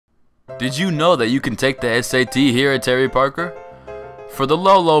Did you know that you can take the SAT here at Terry Parker? For the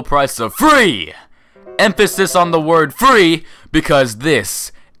low, low price of free! Emphasis on the word free because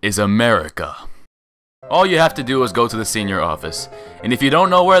this is America. All you have to do is go to the senior office. And if you don't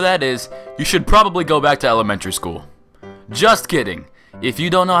know where that is, you should probably go back to elementary school. Just kidding. If you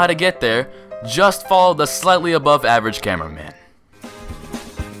don't know how to get there, just follow the slightly above average cameraman.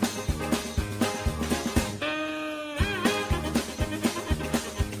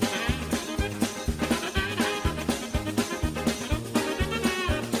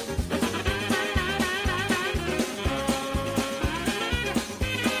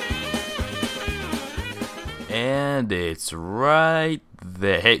 And it's right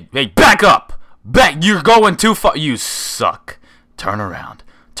there. Hey, back up! Back! You're going too far. You suck. Turn around.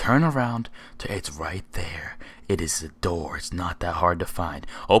 Turn around. It's right there. It is the door. It's not that hard to find.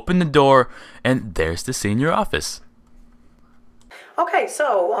 Open the door, and there's the senior office. Okay,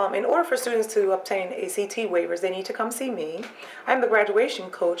 so in order for students to obtain ACT waivers, they need to come see me. I'm the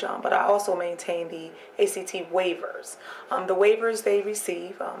graduation coach, but I also maintain the ACT waivers. The waivers they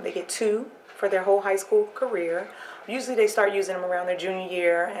receive, they get 2 for their whole high school career. Usually they start using them around their junior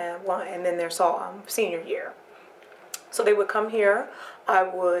year and then their senior year. So they would come here. I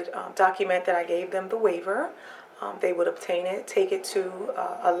would document that I gave them the waiver. They would obtain it, take it to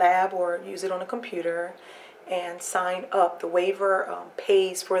a lab or use it on a computer and sign up. The waiver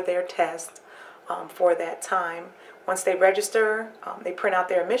pays for their test for that time. Once they register, they print out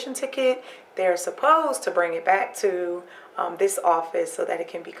their admission ticket. They're supposed to bring it back to this office so that it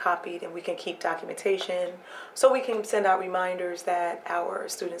can be copied and we can keep documentation so we can send out reminders that our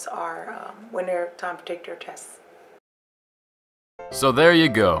students are when they're time to take their tests. So there you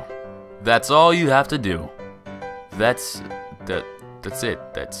go. That's all you have to do. That's it.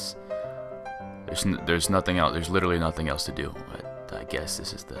 There's nothing else. There's literally nothing else to do. But I guess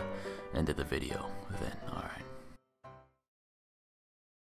this is the end of the video then. All right.